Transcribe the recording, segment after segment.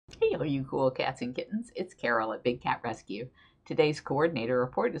Hello, you cool cats and kittens. It's Carol at Big Cat Rescue. Today's coordinator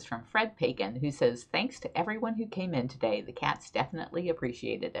report is from Fred Pagan, who says, "Thanks to everyone who came in today. The cats definitely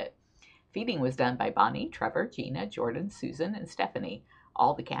appreciated it." Feeding was done by Bonnie, Trevor, Gina, Jordan, Susan, and Stephanie.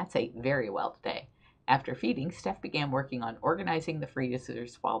 All the cats ate very well today. After feeding, Steph began working on organizing the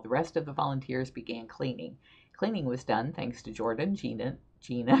freezers while the rest of the volunteers began cleaning. Cleaning was done thanks to Jordan, Gina,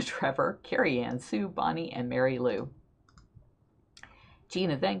 Trevor, Carrie Ann, Sue, Bonnie, and Mary Lou.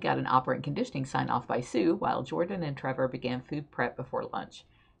 Gina then got an operant conditioning sign-off by Sue, while Jordan and Trevor began food prep before lunch.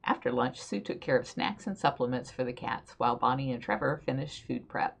 After lunch, Sue took care of snacks and supplements for the cats, while Bonnie and Trevor finished food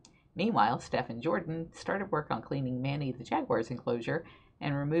prep. Meanwhile, Steph and Jordan started work on cleaning Manny the Jaguar's enclosure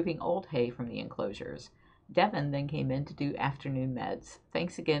and removing old hay from the enclosures. Devin then came in to do afternoon meds.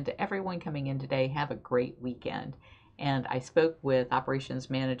 Thanks again to everyone coming in today. Have a great weekend. And I spoke with Operations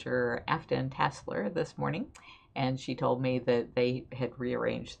Manager Afton Tassler this morning, and she told me that they had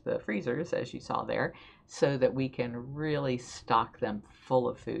rearranged the freezers, as you saw there, so that we can really stock them full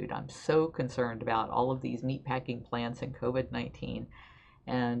of food. I'm so concerned about all of these meatpacking plants and COVID-19,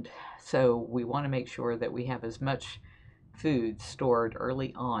 and so we want to make sure that we have as much food stored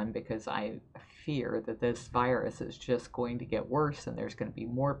early on, because I fear that this virus is just going to get worse and there's going to be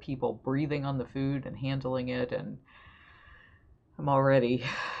more people breathing on the food and handling it, and I'm already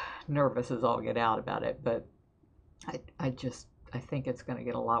nervous as all get out about it, but I think it's going to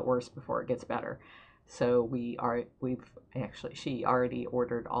get a lot worse before it gets better. So she already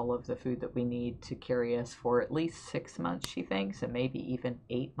ordered all of the food that we need to carry us for at least 6 months, she thinks, and maybe even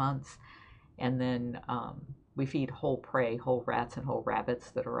 8 months. And then we feed whole prey, whole rats and whole rabbits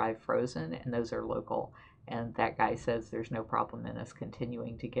that arrive frozen, and those are local. And that guy says there's no problem in us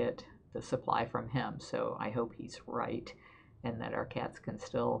continuing to get the supply from him. So I hope he's right, and that our cats can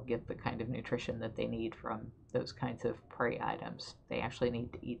still get the kind of nutrition that they need from those kinds of prey items. They actually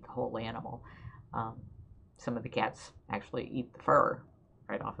need to eat the whole animal. Some of the cats actually eat the fur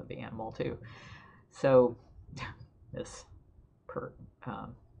right off of the animal too. So this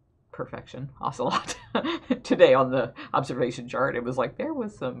perfection ocelot today on the observation chart, it was like there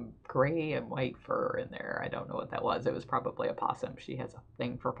was some gray and white fur in there. I don't know what that was. It was probably a possum. She has a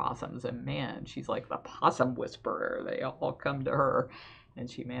thing for possums, and man, she's like the possum whisperer. They all come to her, and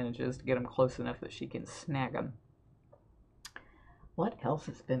she manages to get them close enough that she can snag them. What else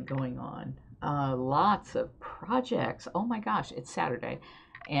has been going on? Lots of projects. Oh my gosh, it's Saturday,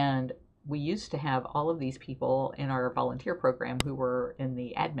 and we used to have all of these people in our volunteer program who were in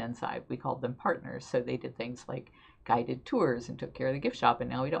the admin side. We called them partners. So they did things like guided tours and took care of the gift shop.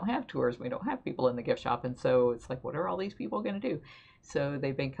 And now we don't have tours. We don't have people in the gift shop. And so it's like, what are all these people going to do? So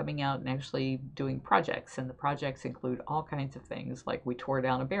they've been coming out and actually doing projects. And the projects include all kinds of things. Like we tore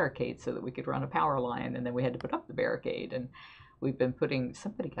down a barricade so that we could run a power line. And then we had to put up the barricade. And we've been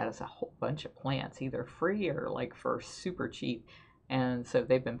somebody got us a whole bunch of plants, either free or like for super cheap. And so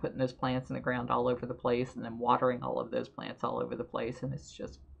they've been putting those plants in the ground all over the place and then watering all of those plants all over the place. And it's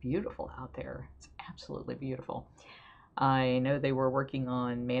just beautiful out there. It's absolutely beautiful. I know they were working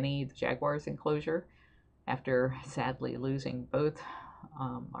on Manny the Jaguar's enclosure after sadly losing both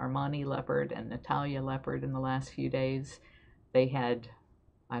Armani leopard and Natalia leopard in the last few days. They had,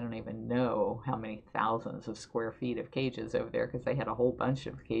 I don't even know how many thousands of square feet of cages over there, because they had a whole bunch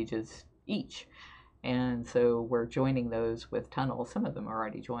of cages each. And so we're joining those with tunnels. Some of them are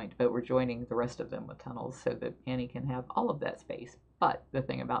already joined, but we're joining the rest of them with tunnels so that Manny can have all of that space. But the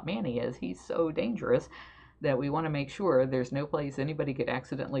thing about Manny is he's so dangerous that we want to make sure there's no place anybody could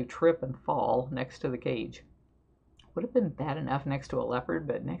accidentally trip and fall next to the cage. Would have been bad enough next to a leopard,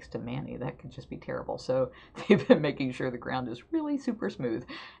 but next to Manny, that could just be terrible. So they've been making sure the ground is really super smooth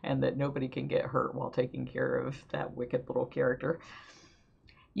and that nobody can get hurt while taking care of that wicked little character.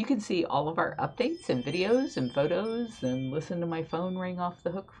 You can see all of our updates and videos and photos and listen to my phone ring off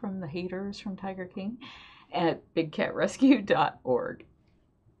the hook from the haters from Tiger King at bigcatrescue.org.